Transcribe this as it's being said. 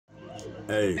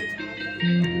Hey,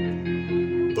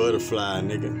 butterfly,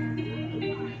 nigga.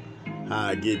 How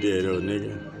I get there though,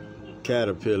 nigga?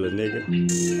 Caterpillar, nigga.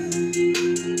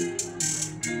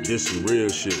 This some real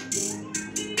shit.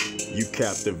 You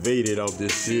captivated off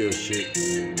this seal shit.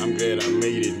 I'm glad I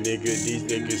made it, nigga. These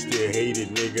niggas still hate it,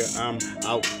 nigga. I'm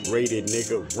outrated,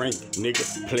 nigga. Ranked, nigga.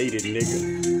 Plated,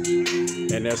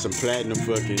 nigga. And that's some platinum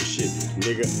fucking shit,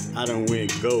 nigga. I done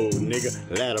went gold, nigga.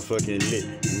 Ladder fucking lit,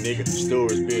 nigga.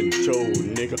 Stories been told,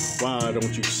 nigga. Why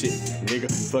don't you sit, nigga?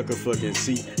 Fuck a fucking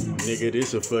seat, nigga.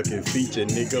 This a fucking feature,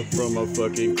 nigga. From a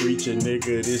fucking creature,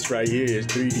 nigga. This right here is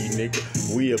 3D, nigga.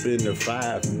 We up in the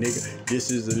 5, nigga.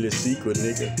 This is a little secret,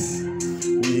 nigga.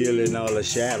 We healing all the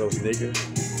shadows, nigga.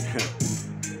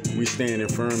 We standing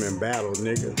firm in battle,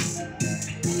 nigga.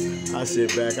 I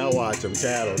sit back, I watch them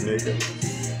tattle, nigga.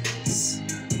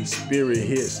 Spirit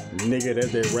hits, nigga,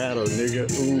 that they rattle, nigga.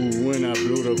 Ooh, when I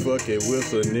blew the fucking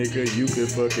whistle, nigga, you can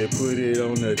fucking put it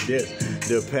on the desk.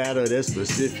 The pattern, that's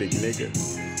specific, nigga.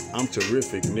 I'm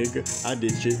terrific, nigga. I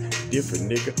did shit different,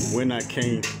 nigga. When I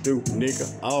came through,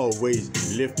 nigga, always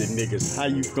lifted niggas. How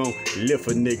you gon' lift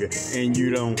a nigga and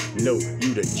you don't know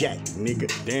you the jack, nigga?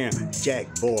 Damn, jack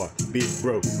boy, big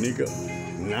bro, nigga.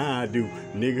 Nah, I do,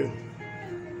 nigga.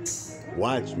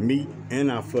 Watch me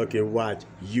and I fucking watch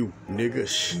you, nigga.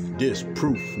 This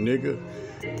proof, nigga.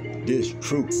 This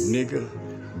truth, nigga.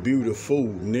 Beautiful,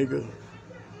 nigga.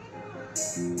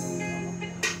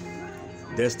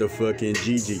 That's the fucking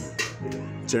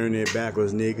GG. Turn it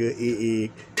backwards, nigga.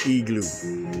 Igloo.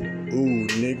 Ooh,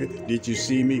 nigga. Did you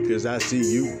see me? Cause I see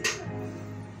you.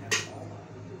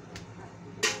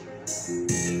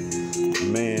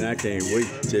 Man, I can't wait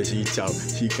till she talk.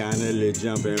 She kinda little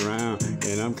jumping around,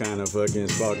 and I'm kinda fucking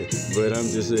sparking. But I'm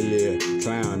just a little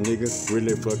clown, nigga.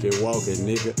 Really fucking walking,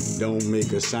 nigga. Don't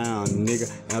make a sound, nigga.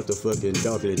 After fucking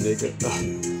darking, nigga.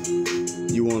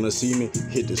 You wanna see me?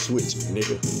 Hit the switch,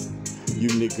 nigga. You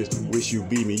niggas wish you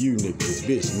beat me, you niggas,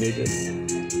 bitch,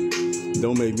 nigga.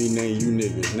 Don't make me name you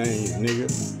niggas names, nigga.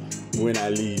 When I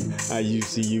leave, I you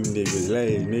see you niggas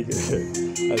lame, nigga.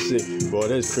 I said, boy,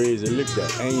 that's crazy. Look at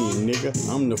that aim, nigga.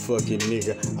 I'm the fucking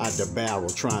nigga out the barrel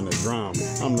trying to drown me.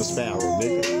 I'm the sparrow,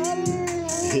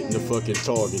 nigga. Hitting the fucking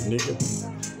target, nigga.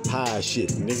 High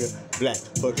shit, nigga. Black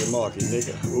fucking market,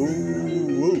 nigga.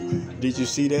 Ooh, ooh. Did you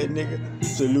see that, nigga?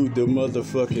 Salute the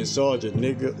motherfucking sergeant,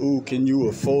 nigga. Ooh, can you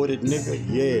afford it, nigga?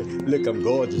 Yeah, look, I'm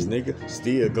gorgeous, nigga.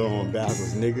 Still going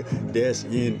backwards, nigga. That's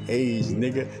in age,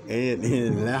 nigga. And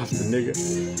in laughter, nigga.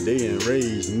 They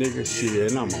enraged, nigga.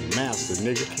 Shit, and I'm a master,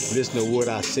 nigga. Listen to what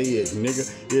I said,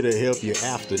 nigga. It'll help you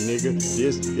after, nigga.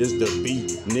 This is the beat,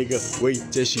 nigga. Wait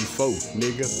till she fold,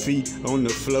 nigga. Feet on the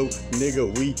floor,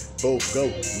 nigga. We both go,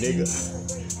 nigga.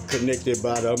 Connected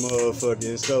by the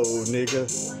motherfucking soul, nigga.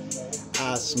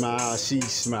 I smile, she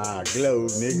smile, glow,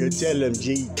 nigga. Tell them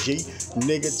GG,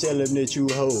 nigga. Tell them that you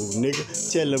hold,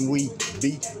 nigga. Tell them we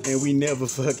beat and we never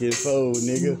fucking fold,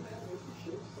 nigga.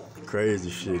 Crazy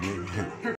shit, nigga.